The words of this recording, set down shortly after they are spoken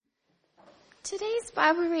Today's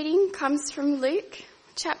Bible reading comes from Luke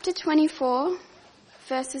chapter 24,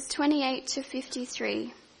 verses 28 to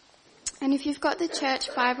 53. And if you've got the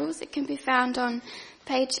church Bibles, it can be found on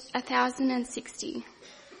page 1060.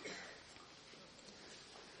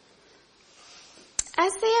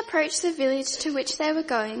 As they approached the village to which they were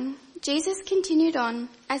going, Jesus continued on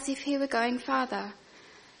as if he were going farther.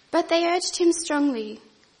 But they urged him strongly,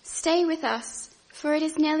 "Stay with us, for it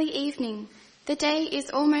is nearly evening. The day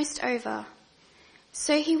is almost over."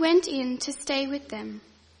 So he went in to stay with them.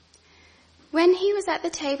 When he was at the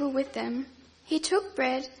table with them, he took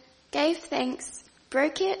bread, gave thanks,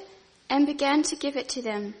 broke it, and began to give it to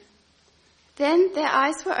them. Then their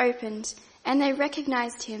eyes were opened, and they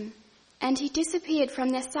recognized him, and he disappeared from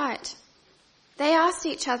their sight. They asked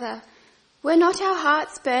each other, "Were not our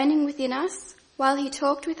hearts burning within us while he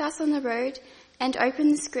talked with us on the road and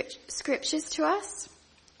opened the scriptures to us?"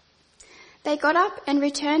 They got up and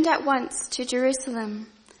returned at once to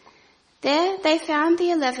Jerusalem. There they found the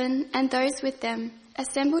 11 and those with them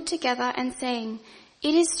assembled together and saying,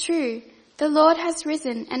 "It is true, the Lord has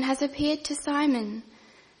risen and has appeared to Simon."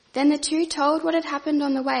 Then the two told what had happened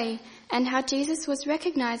on the way and how Jesus was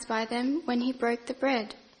recognized by them when he broke the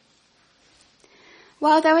bread.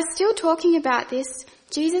 While they were still talking about this,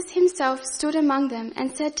 Jesus himself stood among them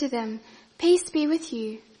and said to them, "Peace be with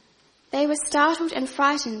you." They were startled and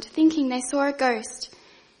frightened, thinking they saw a ghost.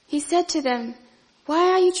 He said to them,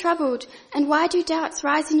 "Why are you troubled, and why do doubts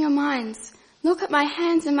rise in your minds? Look at my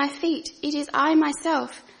hands and my feet. It is I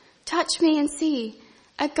myself. Touch me and see.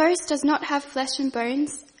 A ghost does not have flesh and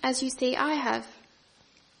bones, as you see I have."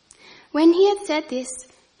 When he had said this,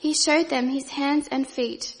 he showed them his hands and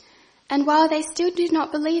feet. And while they still did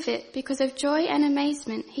not believe it because of joy and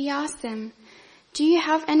amazement, he asked them, "Do you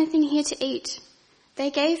have anything here to eat?" They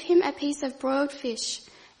gave him a piece of broiled fish,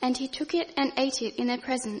 and he took it and ate it in their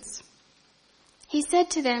presence. He said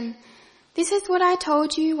to them, "This is what I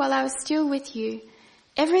told you while I was still with you.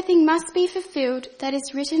 Everything must be fulfilled that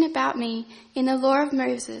is written about me in the law of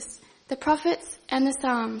Moses, the prophets, and the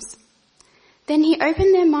Psalms." Then he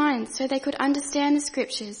opened their minds so they could understand the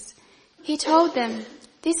scriptures. He told them,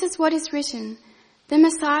 "This is what is written. The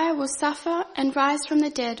Messiah will suffer and rise from the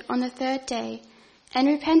dead on the third day, and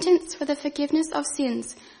repentance for the forgiveness of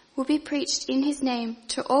sins will be preached in his name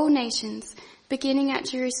to all nations, beginning at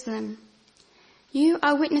Jerusalem. You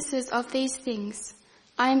are witnesses of these things.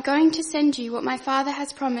 I am going to send you what my Father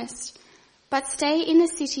has promised, but stay in the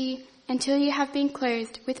city until you have been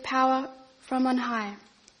clothed with power from on high."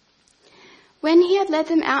 When he had led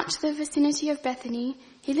them out to the vicinity of Bethany,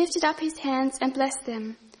 he lifted up his hands and blessed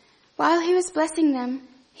them. While he was blessing them,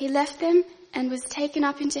 he left them and was taken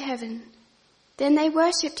up into heaven. Then they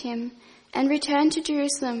worshipped him and returned to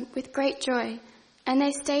Jerusalem with great joy, and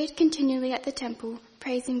they stayed continually at the temple,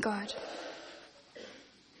 praising God.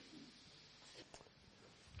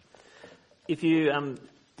 If you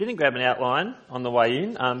didn't grab an outline on the way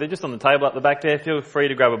in, they're just on the table at the back there. Feel free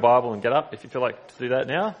to grab a Bible and get up if you feel like to do that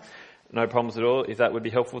now. No problems at all if that would be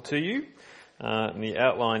helpful to you. And the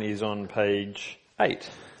outline is on page 8.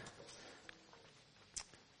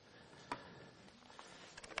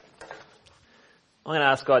 I'm going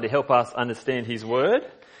to ask God to help us understand his word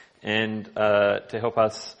and to help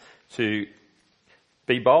us to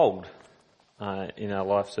be bold in our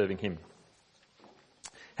life serving him.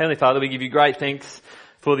 Heavenly Father, we give you great thanks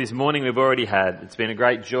for this morning we've already had. It's been a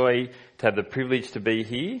great joy to have the privilege to be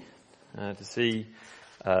here, to see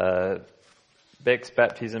Beck's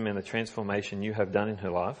baptism and the transformation you have done in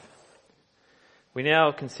her life. We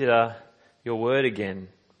now consider your word again,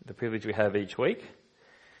 the privilege we have each week.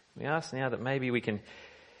 We ask now that maybe we can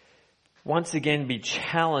once again be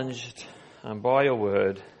challenged by your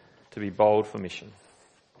word to be bold for mission.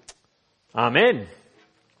 Amen.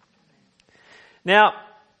 Now,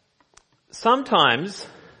 sometimes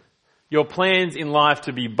your plans in life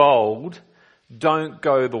to be bold don't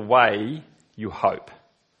go the way you hope.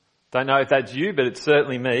 Don't know if that's you, but it's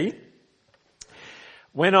certainly me.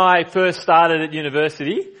 When I first started at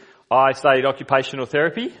university, I studied occupational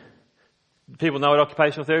therapy. People know what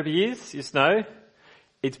occupational therapy is? Yes, no?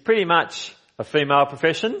 It's pretty much a female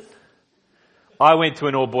profession. I went to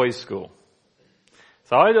an all-boys school.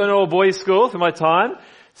 So I went to an all-boys school for my time,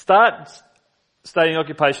 start studying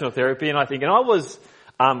occupational therapy, and I was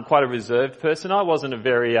quite a reserved person. I wasn't a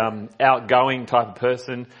very outgoing type of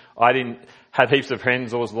person. I didn't have heaps of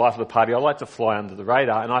friends or was the life of the party. I like to fly under the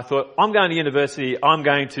radar. And I thought, I'm going to university, I'm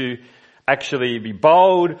going to actually be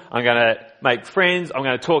bold, I'm going to make friends, I'm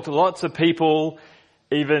going to talk to lots of people,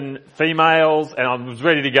 even females, and I was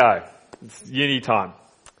ready to go. It's uni time.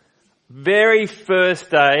 Very first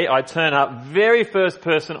day I turn up, very first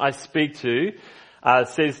person I speak to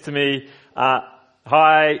says to me, hi,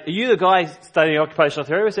 are you the guy studying occupational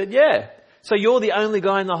therapy? I said, yeah. So you're the only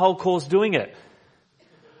guy in the whole course doing it?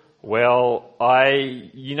 Well,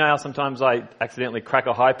 you know how sometimes I accidentally crack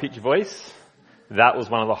a high-pitched voice? That was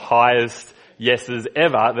one of the highest yeses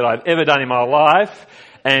ever that I've ever done in my life.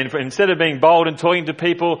 And instead of being bold and talking to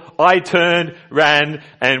people, I turned, ran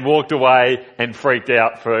and walked away and freaked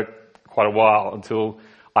out for quite a while until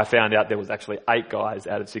I found out there was actually 8 guys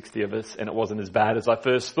out of 60 of us and it wasn't as bad as I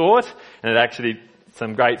first thought. And it actually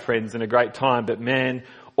some great friends and a great time. But man,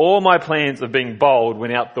 all my plans of being bold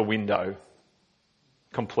went out the window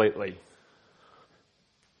completely.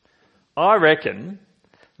 I reckon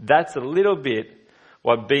that's a little bit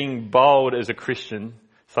what being bold as a Christian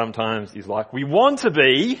sometimes is like. We want to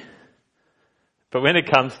be, but when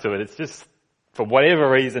it comes to it, it's just, for whatever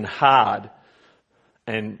reason, hard,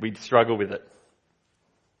 and we struggle with it.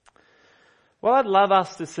 What I'd love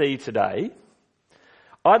us to see today,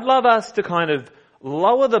 I'd love us to kind of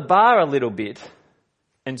lower the bar a little bit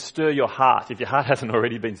and stir your heart, if your heart hasn't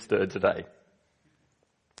already been stirred today.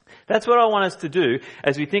 That's what I want us to do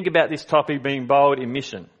as we think about this topic, being bold in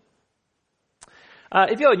mission.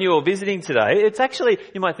 If you're new or visiting today, it's actually,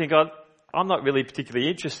 you might think, I'm not really particularly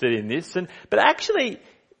interested in this. But actually,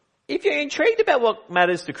 if you're intrigued about what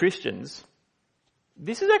matters to Christians,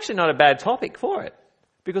 this is actually not a bad topic for it.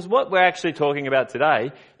 Because what we're actually talking about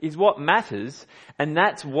today is what matters, and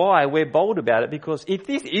that's why we're bold about it. Because if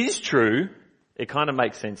this is true, it kind of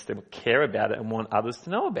makes sense to care about it and want others to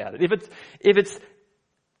know about it. If it's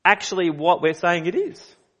actually what we're saying it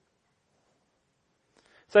is.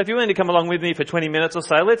 So if you're willing to come along with me for 20 minutes or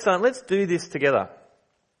so, let's do this together.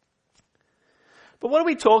 But what are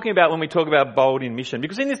we talking about when we talk about bold in mission?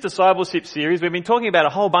 Because in this discipleship series, we've been talking about a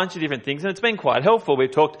whole bunch of different things, and it's been quite helpful.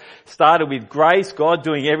 We've started with grace, God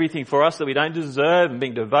doing everything for us that we don't deserve, and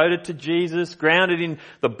being devoted to Jesus, grounded in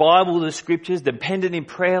the Bible, the scriptures, dependent in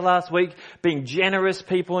prayer last week, being generous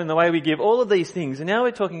people in the way we give, all of these things. And now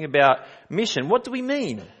we're talking about mission. What do we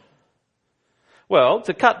mean? Well,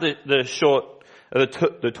 to cut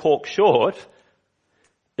the talk short,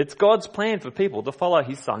 it's God's plan for people to follow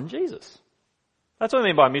his son Jesus. That's what I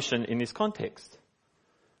mean by mission in this context.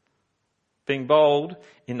 Being bold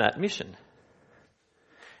in that mission.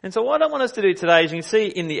 And so what I want us to do today, as you can see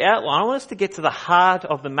in the outline, I want us to get to the heart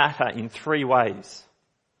of the matter in 3 ways.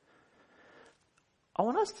 I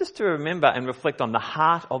want us just to remember and reflect on the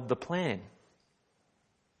heart of the plan.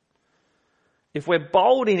 If we're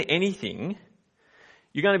bold in anything,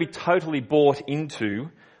 you're going to be totally bought into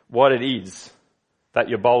what it is that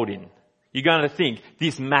you're bold in. You're going to think,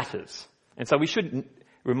 this matters. And so we should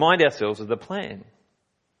remind ourselves of the plan.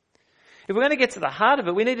 If we're going to get to the heart of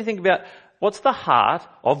it, we need to think about what's the heart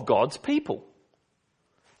of God's people.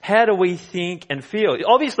 How do we think and feel?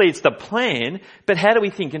 Obviously it's the plan, but how do we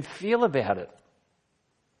think and feel about it?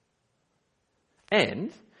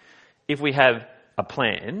 And if we have a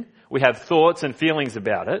plan, we have thoughts and feelings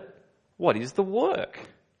about it, what is the work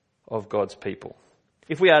of God's people?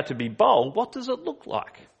 If we are to be bold, what does it look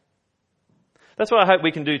like? That's what I hope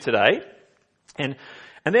we can do today. And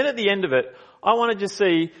then at the end of it, I want to just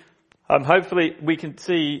see, hopefully we can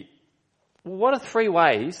see what are 3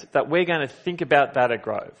 ways that we're going to think about that at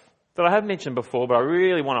Grove. That I have mentioned before, but I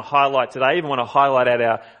really want to highlight today, even want to highlight at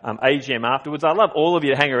our AGM afterwards. I'd love all of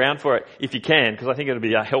you to hang around for it if you can, because I think it'll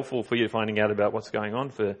be helpful for you finding out about what's going on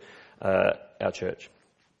for our church.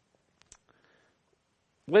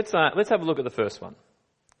 Let's have a look at the first one.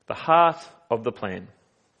 The heart of the plan.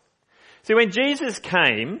 See, when Jesus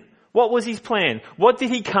came, what was his plan? What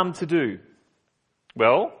did he come to do?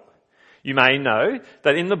 Well, you may know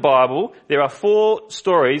that in the Bible there are 4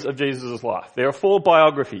 stories of Jesus' life. There are 4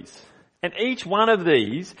 biographies. And each one of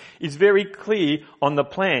these is very clear on the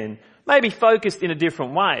plan. Maybe focused in a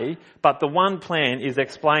different way, but the one plan is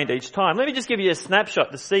explained each time. Let me just give you a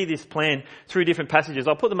snapshot to see this plan through different passages.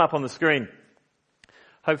 I'll put them up on the screen.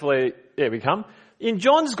 Hopefully, there we come. In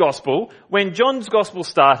John's Gospel, when John's Gospel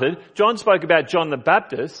started, John spoke about John the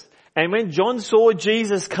Baptist. And when John saw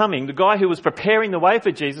Jesus coming, the guy who was preparing the way for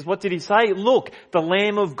Jesus, what did he say? Look, the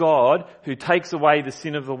Lamb of God who takes away the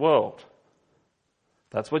sin of the world.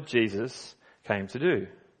 That's what Jesus came to do.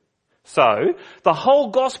 So, the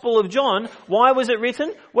whole Gospel of John, why was it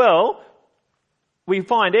written? Well, we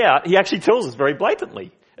find out, he actually tells us very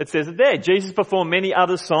blatantly. It says it there. Jesus performed many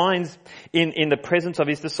other signs in the presence of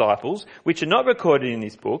his disciples, which are not recorded in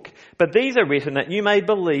this book, but these are written that you may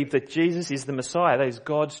believe that Jesus is the Messiah, that is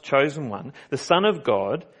God's chosen one, the Son of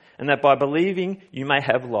God, and that by believing you may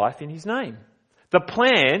have life in his name. The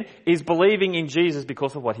plan is believing in Jesus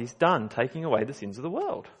because of what he's done, taking away the sins of the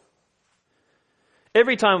world.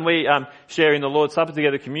 Every time we share in the Lord's Supper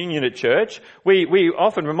together, communion at church, we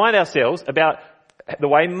often remind ourselves about the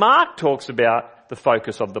way Mark talks about the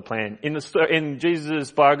focus of the plan. In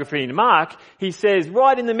Jesus' biography in Mark, he says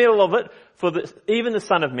right in the middle of it, even the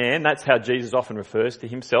Son of Man, that's how Jesus often refers to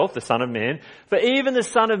himself, the Son of Man, for even the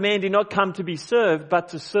Son of Man did not come to be served, but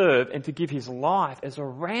to serve and to give his life as a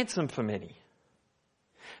ransom for many.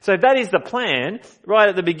 So that is the plan. Right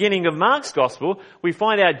at the beginning of Mark's Gospel, we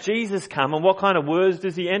find out Jesus come, and what kind of words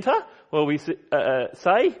does he enter? Well, we say,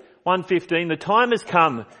 1:15, the time has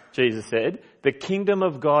come, Jesus said. The kingdom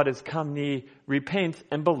of God has come near. Repent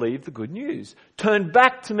and believe the good news. Turn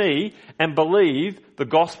back to me and believe the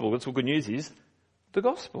gospel. That's what good news is. The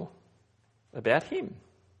gospel about him.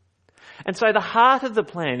 And so the heart of the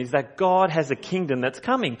plan is that God has a kingdom that's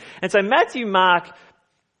coming. And so Matthew, Mark,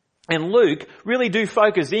 and Luke really do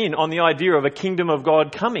focus in on the idea of a kingdom of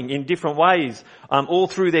God coming in different ways, all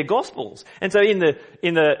through their Gospels. And so in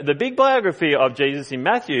the big biography of Jesus in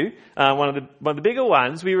Matthew, one of the bigger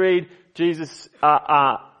ones, we read Jesus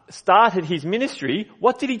started his ministry.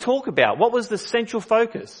 What did he talk about? What was the central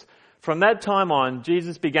focus? From that time on,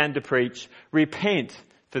 Jesus began to preach, repent,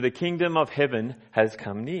 for the kingdom of heaven has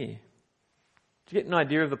come near. Do you get an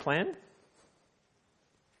idea of the plan?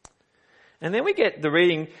 And then we get the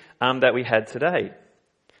reading that we had today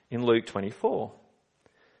in Luke 24.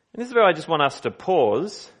 And this is where I just want us to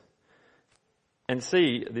pause and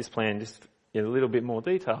see this plan just in a little bit more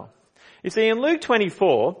detail. You see, in Luke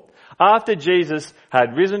 24, after Jesus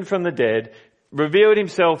had risen from the dead, revealed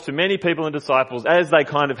himself to many people and disciples, as they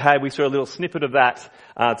kind of had, we saw a little snippet of that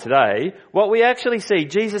today, what we actually see,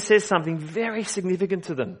 Jesus says something very significant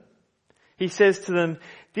to them. He says to them,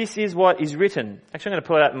 this is what is written. Actually, I'm going to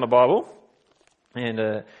pull it out in my Bible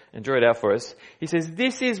and draw it out for us. He says,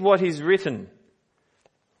 this is what is written.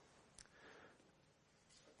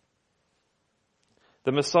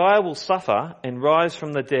 The Messiah will suffer and rise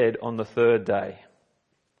from the dead on the third day.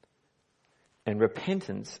 And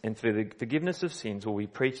repentance and for the forgiveness of sins will be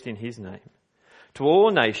preached in his name. To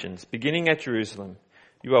all nations, beginning at Jerusalem,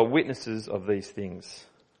 you are witnesses of these things.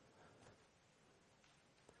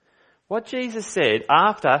 What Jesus said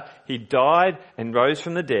after he died and rose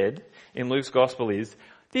from the dead in Luke's Gospel is,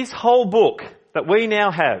 this whole book that we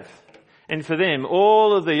now have, and for them,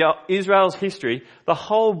 all of Israel's history, the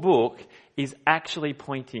whole book is actually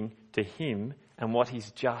pointing to him and what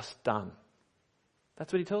he's just done.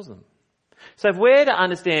 That's what he tells them. So if we're to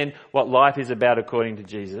understand what life is about according to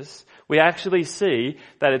Jesus, we actually see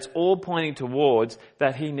that it's all pointing towards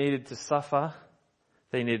that he needed to suffer,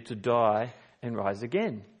 that he needed to die and rise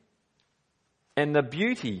again. And the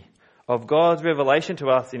beauty of God's revelation to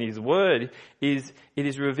us in his word is it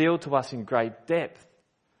is revealed to us in great depth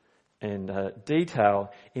and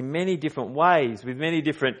detail in many different ways, with many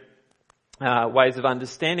different ways of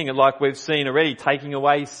understanding it, like we've seen already, taking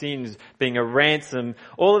away sins, being a ransom,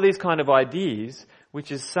 all of these kind of ideas,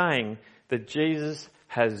 which is saying that Jesus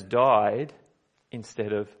has died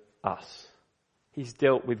instead of us. He's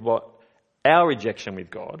dealt with our rejection with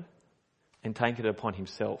God and taken it upon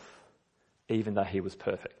himself, even though he was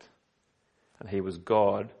perfect. And he was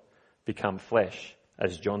God become flesh,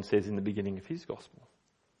 as John says in the beginning of his gospel.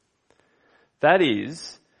 That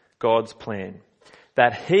is God's plan.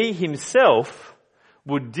 That he himself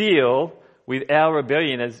would deal with our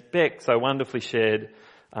rebellion, as Beck so wonderfully shared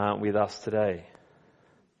with us today.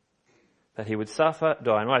 That he would suffer,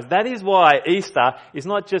 die and rise. That is why Easter is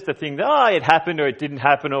not just a thing that, it happened or it didn't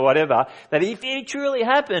happen or whatever. That if it truly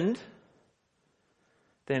happened,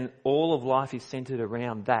 then all of life is centered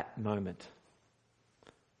around that moment.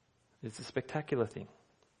 It's a spectacular thing.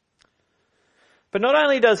 But not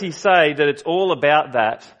only does he say that it's all about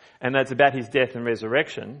that, and that's about his death and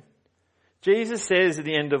resurrection, Jesus says at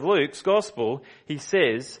the end of Luke's Gospel, he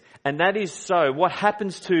says, and that is so, what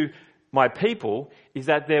happens to my people is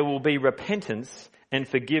that there will be repentance and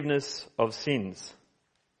forgiveness of sins.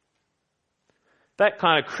 That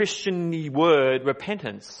kind of Christian-y word,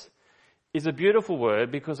 repentance, is a beautiful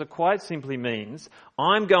word because it quite simply means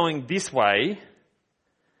I'm going this way,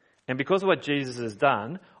 and because of what Jesus has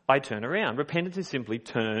done, I turn around. Repentance is simply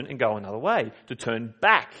turn and go another way, to turn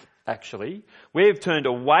back. Actually, we've turned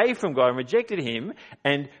away from God and rejected him,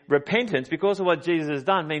 and repentance, because of what Jesus has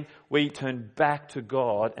done, means we turn back to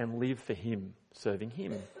God and live for him, serving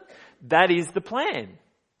him. That is the plan.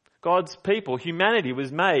 God's people, humanity,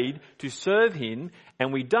 was made to serve him,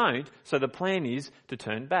 and we don't, so the plan is to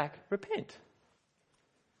turn back, repent.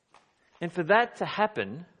 And for that to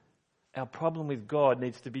happen, our problem with God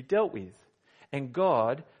needs to be dealt with, and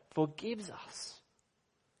God forgives us.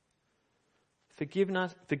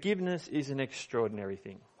 Forgiveness is an extraordinary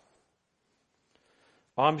thing.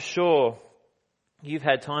 I'm sure you've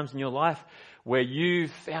had times in your life where you've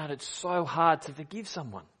found it so hard to forgive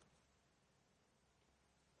someone.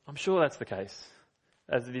 I'm sure that's the case,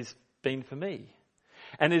 as it has been for me.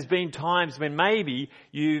 And there's been times when maybe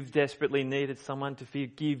you've desperately needed someone to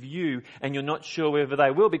forgive you and you're not sure whether they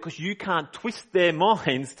will because you can't twist their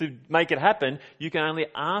minds to make it happen. You can only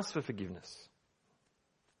ask for forgiveness.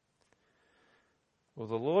 Well,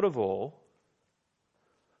 the Lord of all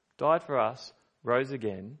died for us, rose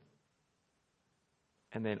again,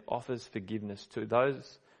 and then offers forgiveness to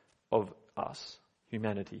those of us,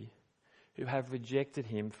 humanity, who have rejected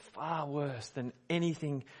him far worse than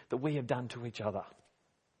anything that we have done to each other.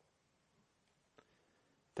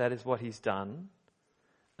 That is what he's done,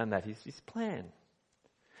 and that is his plan.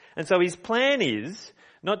 And so his plan is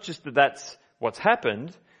not just that that's what's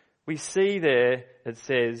happened. We see there it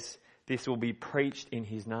says this will be preached in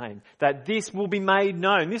his name, that this will be made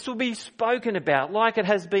known. This will be spoken about like it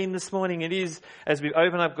has been this morning. It is as we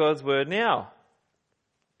open up God's word now.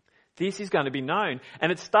 This is going to be known.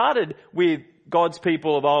 And it started with God's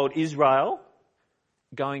people of old, Israel,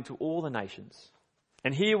 going to all the nations.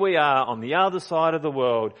 And here we are on the other side of the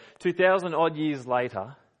world, 2,000 odd years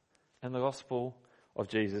later, and the gospel of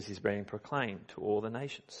Jesus is being proclaimed to all the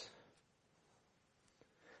nations.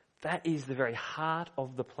 That is the very heart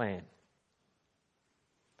of the plan.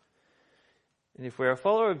 And if we're a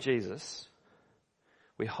follower of Jesus,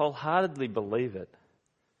 we wholeheartedly believe it,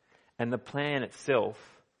 and the plan itself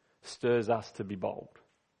stirs us to be bold.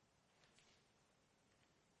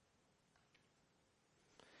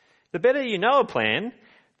 The better you know a plan,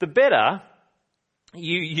 the better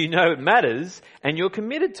you know it matters and you're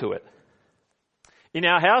committed to it. In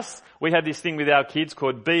our house, we have this thing with our kids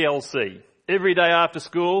called BLC. Every day after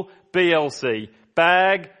school, BLC.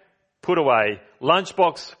 Bag, put away.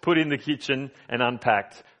 Lunchbox, put in the kitchen and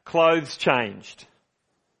unpacked. Clothes changed.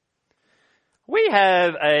 We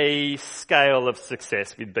have a scale of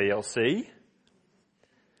success with BLC.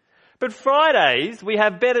 But Fridays, we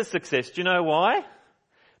have better success. Do you know why?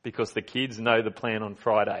 Because the kids know the plan on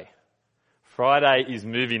Friday. Friday is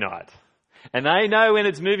movie night. And they know when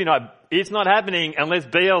it's movie night, it's not happening unless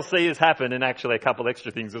BLC has happened and actually a couple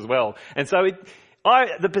extra things as well. And so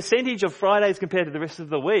the percentage of Fridays compared to the rest of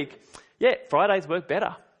the week, Fridays work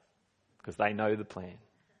better because they know the plan.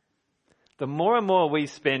 The more and more we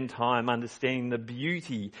spend time understanding the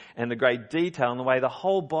beauty and the great detail and the way the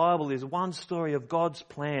whole Bible is one story of God's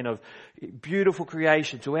plan of beautiful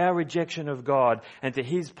creation to our rejection of God and to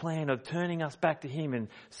his plan of turning us back to him and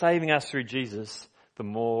saving us through Jesus, the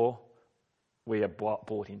more we are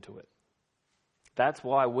bought into it. That's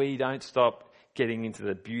why we don't stop getting into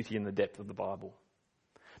the beauty and the depth of the Bible,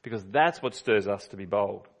 because that's what stirs us to be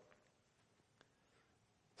bold.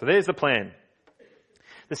 So there's the plan.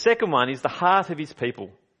 The second one is the heart of his people.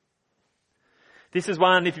 This is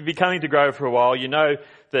one, if you've been coming to Grow for a while, you know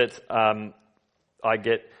that I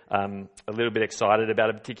get a little bit excited about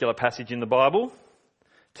a particular passage in the Bible,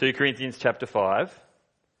 2 Corinthians chapter 5,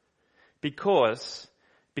 because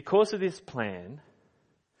of this plan,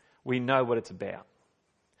 we know what it's about.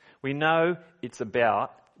 We know it's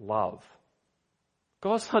about love.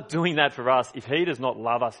 God's not doing that for us if he does not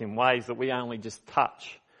love us in ways that we only just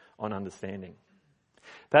touch on understanding.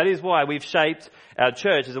 That is why we've shaped our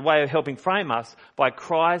church as a way of helping frame us by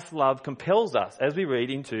Christ's love compels us, as we read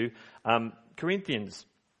into Corinthians.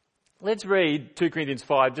 Let's read 2 Corinthians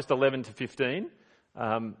 5, just 11 to 15.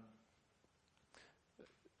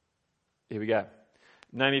 Here we go.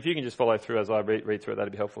 Naomi, if you can just follow through as I read through it,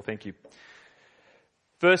 that'd be helpful. Thank you.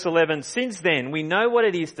 Verse 11, since then we know what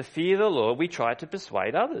it is to fear the Lord, we try to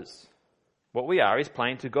persuade others. What we are is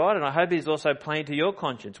plain to God, and I hope it is also plain to your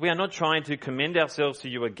conscience. We are not trying to commend ourselves to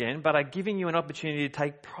you again, but are giving you an opportunity to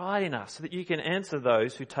take pride in us so that you can answer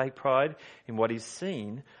those who take pride in what is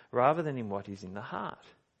seen rather than in what is in the heart.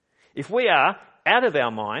 If we are out of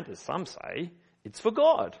our mind, as some say, it's for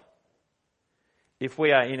God. If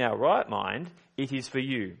we are in our right mind, it is for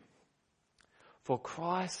you. For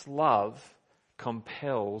Christ's love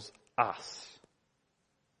compels us,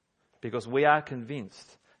 because we are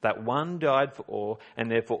convinced that one died for all, and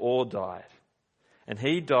therefore all died. And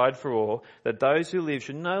he died for all, that those who live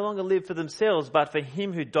should no longer live for themselves, but for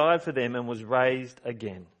him who died for them and was raised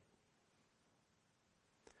again.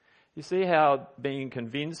 You see how being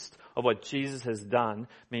convinced of what Jesus has done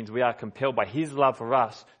means we are compelled by his love for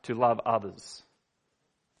us to love others.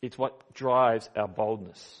 It's what drives our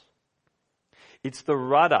boldness. It's the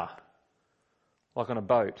rudder, like on a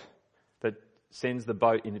boat, that sends the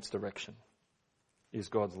boat in its direction. Is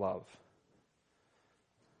God's love.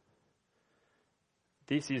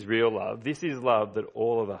 This is real love. This is love that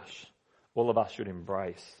all of us should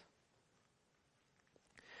embrace.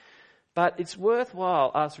 But it's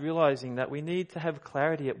worthwhile us realizing that we need to have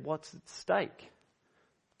clarity at what's at stake,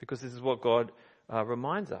 because this is what God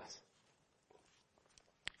reminds us.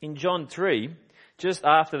 In John 3, just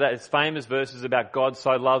after that, it's famous verses about God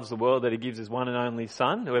so loves the world that he gives his one and only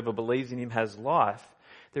Son. Whoever believes in him has life.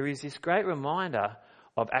 There is this great reminder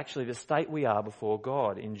of actually the state we are before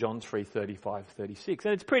God in John 3:35-36.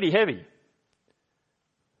 And it's pretty heavy.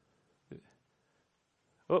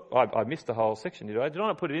 Oh, I missed the whole section, did I? Did I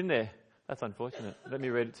not put it in there? That's unfortunate. Let me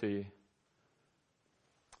read it to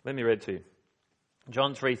you.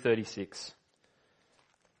 John 3:36.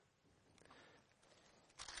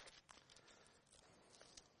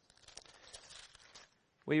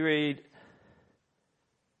 We read,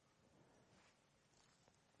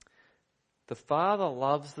 "The Father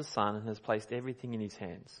loves the Son and has placed everything in his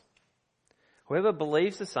hands. Whoever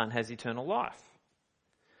believes the Son has eternal life.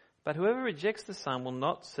 But whoever rejects the Son will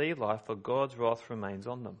not see life, for God's wrath remains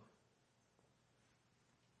on them."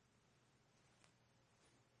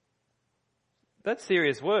 That's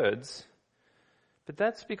serious words, but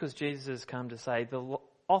that's because Jesus has come to say the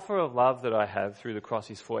offer of love that I have through the cross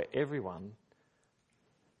is for everyone,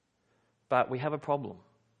 but we have a problem.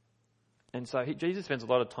 And so Jesus spends a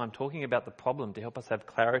lot of time talking about the problem to help us have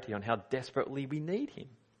clarity on how desperately we need him.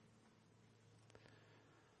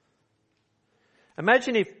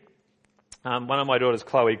 Imagine if one of my daughters,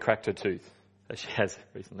 Chloe, cracked her tooth, as she has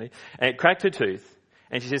recently, and cracked her tooth.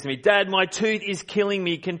 And she says to me, "Dad, my tooth is killing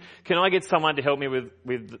me. Can I get someone to help me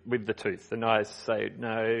with the tooth?" And I say,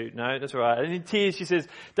 no, that's all right. And in tears she says,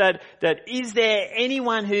 Dad, is there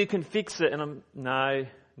anyone who can fix it? And I'm, no,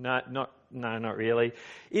 not really.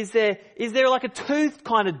 Is there like a tooth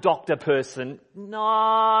kind of doctor person? No,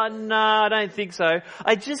 I don't think so.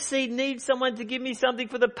 I just need someone to give me something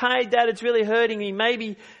for the pain. Dad, it's really hurting me.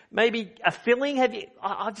 Maybe a filling?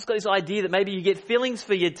 I've just got this idea that maybe you get fillings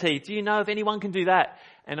for your teeth. Do you know if anyone can do that?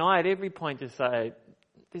 And I at every point just say,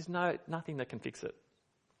 there's nothing that can fix it.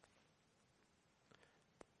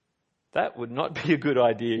 That would not be a good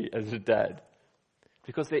idea as a dad,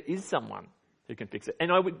 because there is someone who can fix it.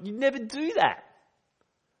 And you'd never do that.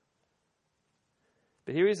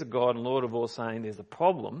 But here is a God and Lord of all saying there's a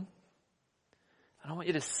problem, and I want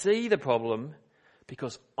you to see the problem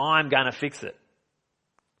because I'm going to fix it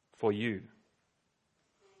for you.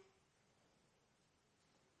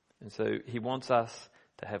 And so he wants us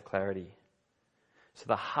to have clarity. So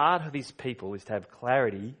the heart of his people is to have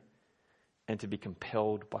clarity and to be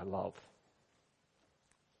compelled by love.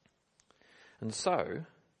 And so,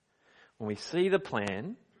 when we see the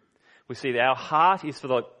plan, we see that our heart is for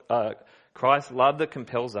the Christ's love that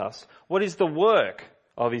compels us. What is the work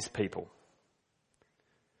of his people?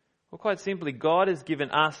 Well, quite simply, God has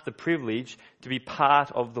given us the privilege to be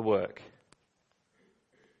part of the work.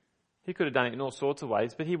 He could have done it in all sorts of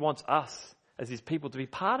ways, but he wants us as his people to be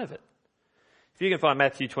part of it. If you can find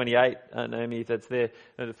Matthew 28, Naomi, if that's there,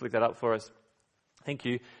 flick that up for us. Thank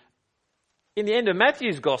you. In the end of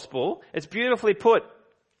Matthew's gospel, it's beautifully put,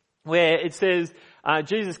 where it says,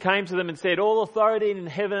 Jesus came to them and said, "All authority in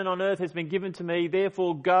heaven and on earth has been given to me.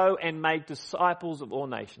 Therefore go and make disciples of all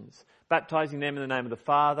nations, baptizing them in the name of the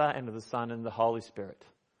Father and of the Son and the Holy Spirit,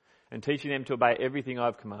 and teaching them to obey everything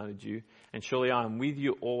I've commanded you. And surely I am with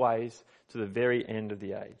you always to the very end of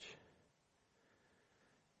the age."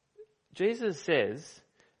 Jesus says,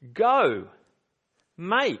 go,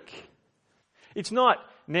 make. It's not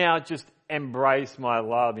now just embrace my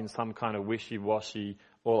love in some kind of wishy-washy,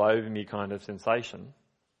 all over me kind of sensation.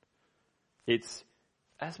 It's,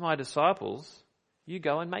 as my disciples, you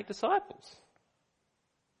go and make disciples.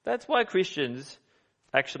 That's why Christians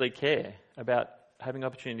actually care about having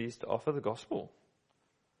opportunities to offer the gospel.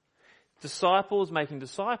 Disciples making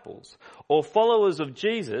disciples, or followers of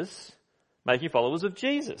Jesus making followers of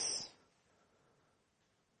Jesus.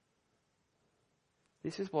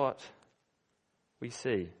 This is what we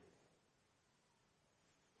see.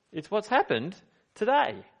 It's what's happened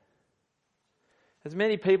today. As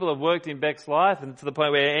many people have worked in Beck's life, and to the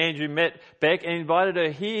point where Andrew met Beck and invited her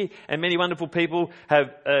here, and many wonderful people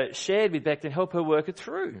have shared with Beck to help her work it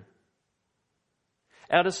through.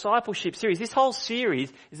 Our discipleship series, this whole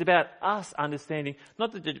series is about us understanding,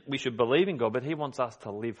 not that we should believe in God, but he wants us to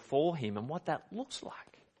live for him and what that looks like.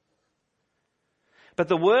 But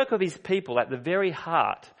the work of his people, at the very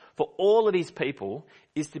heart, for all of his people,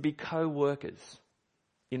 is to be co-workers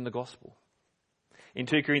in the gospel. In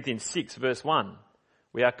 2 Corinthians 6 verse 1,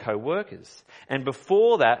 we are co-workers. And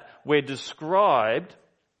before that, we're described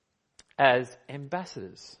as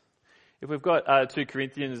ambassadors. If we've got 2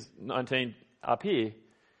 Corinthians 19 up here,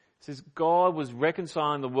 It says God was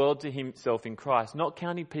reconciling the world to himself in Christ, not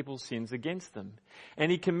counting people's sins against them.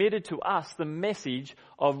 And he committed to us the message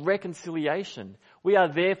of reconciliation. We are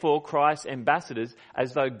therefore Christ's ambassadors,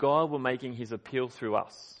 as though God were making his appeal through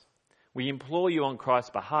us. We implore you on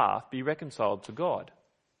Christ's behalf, be reconciled to God.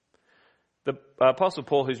 The Apostle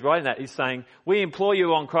Paul, who's writing that, is saying, we implore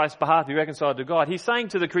you on Christ's behalf, be reconciled to God. He's saying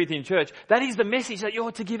to the Corinthian church, that is the message that you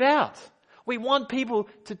ought to give out. We want people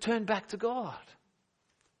to turn back to God.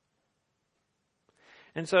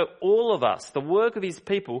 And so all of us, the work of his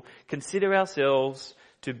people, consider ourselves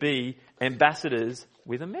to be ambassadors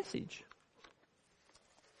with a message.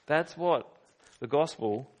 That's what the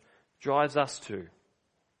gospel drives us to.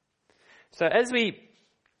 So I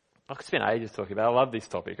could spend ages talking about it. I love this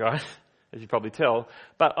topic, right? As you probably tell.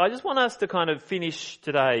 But I just want us to kind of finish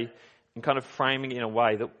today and kind of framing it in a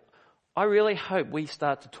way that I really hope we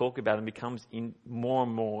start to talk about and becomes more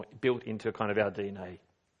and more built into kind of our DNA.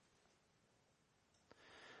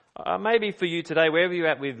 Maybe for you today, wherever you're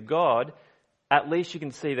at with God, at least you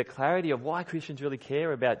can see the clarity of why Christians really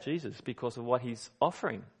care about Jesus because of what he's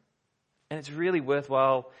offering. And it's really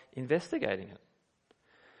worthwhile investigating it.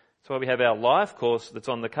 That's why we have our life course that's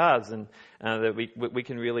on the cards, and that we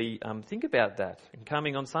can really think about that and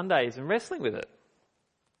coming on Sundays and wrestling with it.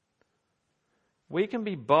 We can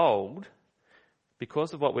be bold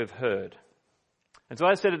because of what we've heard. And so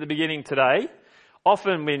I said at the beginning today,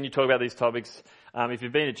 often when you talk about these topics, if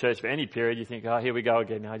you've been to church for any period, you think, oh, here we go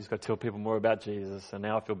again. Now I just got to tell people more about Jesus, and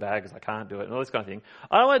now I feel bad because I can't do it, and all this kind of thing.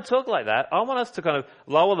 I don't want to talk like that. I want us to kind of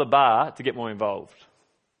lower the bar to get more involved.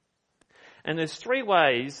 And there's 3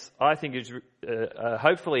 ways I think is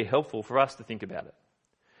hopefully helpful for us to think about it.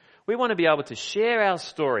 We want to be able to share our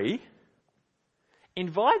story,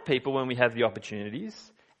 invite people when we have the opportunities,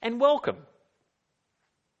 and welcome.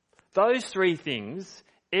 Those 3 things,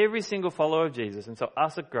 every single follower of Jesus, and so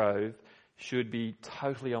us at Grove, should be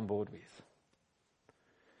totally on board with.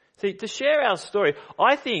 See, to share our story,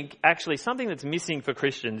 I think actually something that's missing for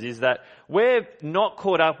Christians is that we're not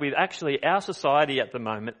caught up with actually our society at the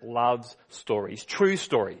moment loves stories, true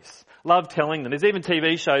stories, love telling them. There's even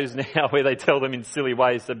TV shows now where they tell them in silly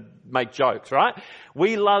ways to make jokes, right?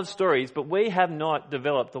 We love stories, but we have not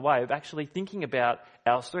developed the way of actually thinking about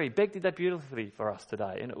our story. Beck did that beautifully for us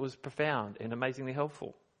today, and it was profound and amazingly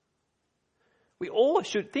helpful. We all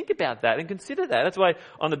should think about that and consider that. That's why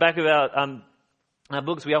on the back of our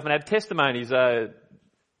books we often have testimonies.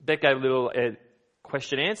 Beck gave a little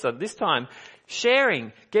question answer. This time,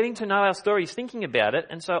 sharing, getting to know our stories, thinking about it.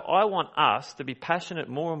 And so I want us to be passionate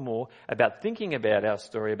more and more about thinking about our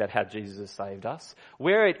story, about how Jesus has saved us,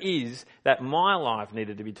 where it is that my life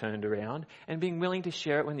needed to be turned around, and being willing to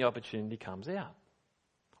share it when the opportunity comes out.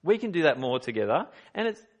 We can do that more together, and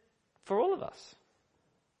it's for all of us.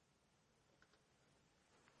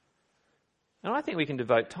 And I think we can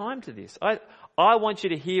devote time to this. I want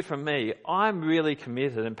you to hear from me. I'm really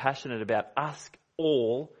committed and passionate about us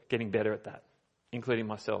all getting better at that, including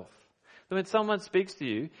myself. But when someone speaks to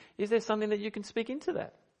you, is there something that you can speak into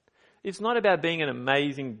that? It's not about being an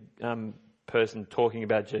amazing person talking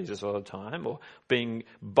about Jesus all the time or being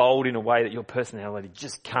bold in a way that your personality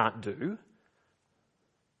just can't do.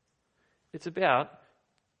 It's about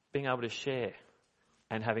being able to share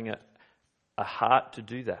and having a heart to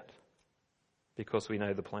do that, because we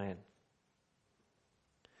know the plan.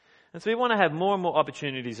 And so we want to have more and more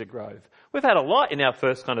opportunities at Grove. We've had a lot in our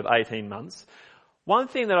first kind of 18 months. One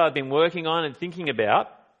thing that I've been working on and thinking about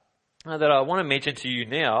that I want to mention to you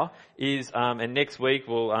now is, and next week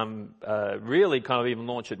we'll really kind of even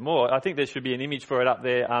launch it more. I think there should be an image for it up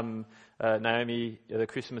there, Naomi, the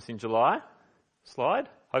Christmas in July slide,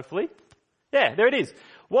 hopefully. Yeah, there it is.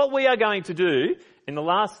 What we are going to do in the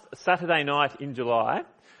last Saturday night in July,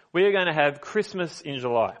 we are going to have Christmas in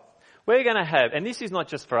July. We're going to have, and this is not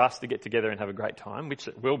just for us to get together and have a great time, which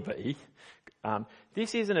it will be.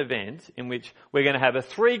 This is an event in which we're going to have a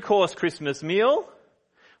 3-course Christmas meal.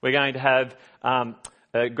 We're going to have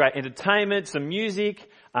great entertainment, some music.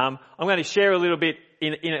 I'm going to share a little bit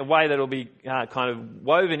in a way that will be kind of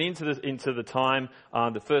woven into the time,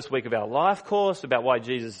 the first week of our life course, about why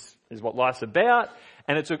Jesus is what life's about.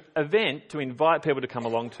 And it's an event to invite people to come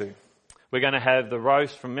along to. We're going to have the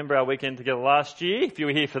roast from, remember our weekend together last year? If you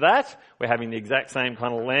were here for that, we're having the exact same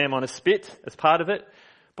kind of lamb on a spit as part of it.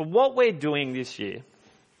 But what we're doing this year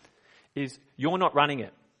is you're not running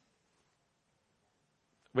it.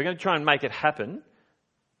 We're going to try and make it happen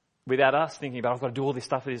without us thinking about, I've got to do all this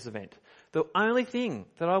stuff for this event. The only thing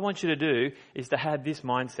that I want you to do is to have this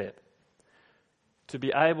mindset, to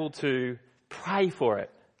be able to pray for it,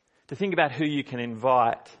 to think about who you can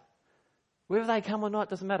invite. Whether they come or not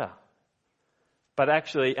doesn't matter. but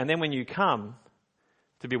actually, and then when you come,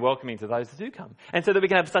 to be welcoming to those that do come. And so that we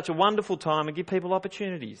can have such a wonderful time and give people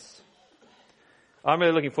opportunities. I'm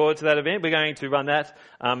really looking forward to that event. We're going to run that,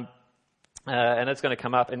 and it's going to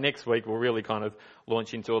come up. And next week we'll really kind of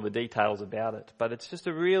launch into all the details about it. But it's just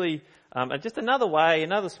a really, just another way,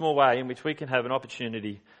 another small way in which we can have an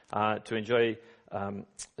opportunity to enjoy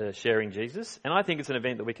sharing Jesus. And I think it's an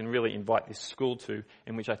event that we can really invite this school to,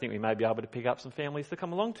 in which I think we may be able to pick up some families to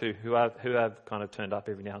come along to who have kind of turned up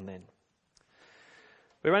every now and then.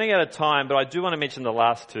 We're running out of time, but I do want to mention the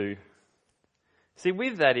last two. See,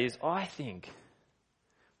 with that is, I think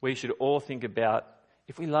we should all think about,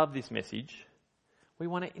 if we love this message, we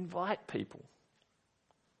want to invite people.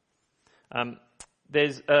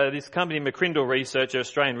 There's this company, McCrindle Research, an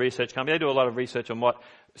Australian research company. They do a lot of research on what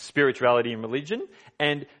spirituality and religion.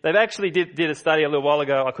 And they've actually did a study a little while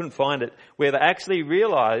ago, I couldn't find it, where they actually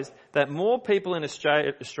realised that more people in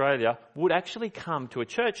Australia would actually come to a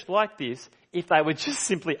church like this if they were just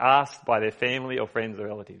simply asked by their family or friends or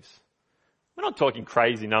relatives. We're not talking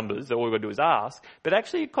crazy numbers that all we've got to do is ask, but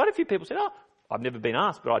actually quite a few people said, oh, I've never been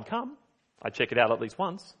asked, but I'd come. I'd check it out at least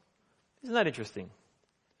once. Isn't that interesting?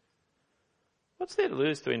 What's there to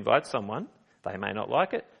lose to invite someone? They may not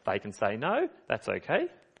like it. They can say no. That's okay.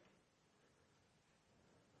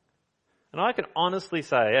 And I can honestly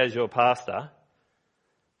say, as your pastor,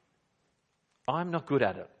 I'm not good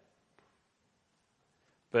at it.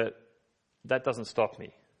 But that doesn't stop me.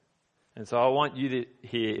 And so I want you to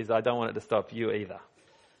hear is I don't want it to stop you either.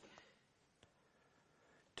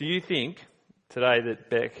 Do you think today that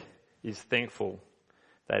Beck is thankful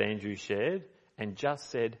that Andrew shared and just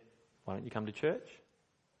said, why don't you come to church?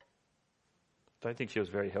 Don't think she was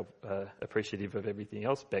very appreciative of everything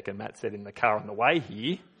else Beck and Matt said in the car on the way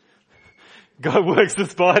here. God works the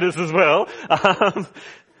spiders as well.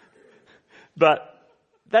 But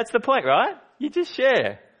that's the point, right? You just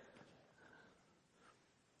share.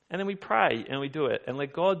 And then we pray and we do it and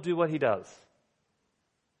let God do what he does.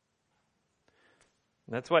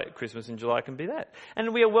 And that's why Christmas in July can be that.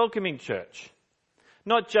 And we are welcoming church.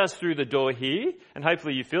 Not just through the door here, and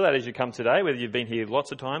hopefully you feel that as you come today, whether you've been here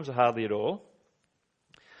lots of times or hardly at all.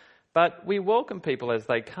 But we welcome people as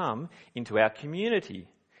they come into our community.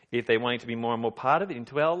 If they're wanting to be more and more part of it,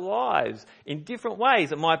 into our lives in different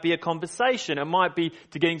ways. It might be a conversation. It might be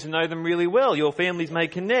to getting to know them really well. Your families may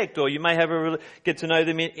connect, or you may get to know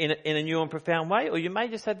them in a new and profound way, or you may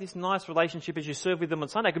just have this nice relationship as you serve with them on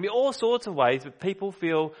Sunday. It can be all sorts of ways that people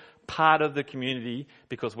feel part of the community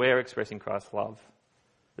because we're expressing Christ's love.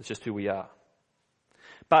 It's just who we are.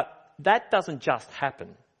 But that doesn't just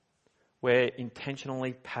happen. We're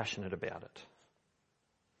intentionally passionate about it.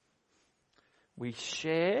 We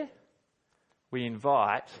share, we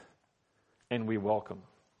invite, and we welcome.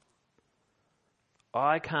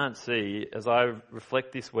 I can't see, as I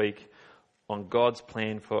reflect this week on God's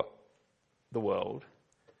plan for the world,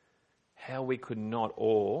 how we could not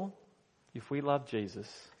all, if we love Jesus,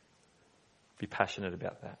 be passionate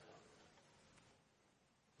about that.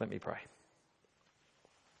 Let me pray.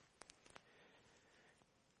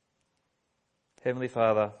 Heavenly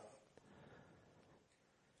Father,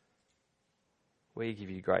 we give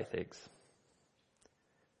you great thanks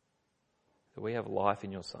that we have life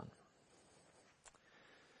in your Son.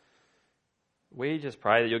 We just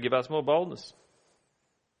pray that you'll give us more boldness,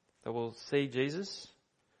 that we'll see Jesus,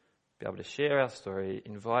 be able to share our story,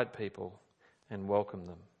 invite people and welcome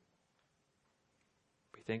them.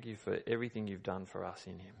 We thank you for everything you've done for us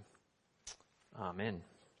in him. Amen.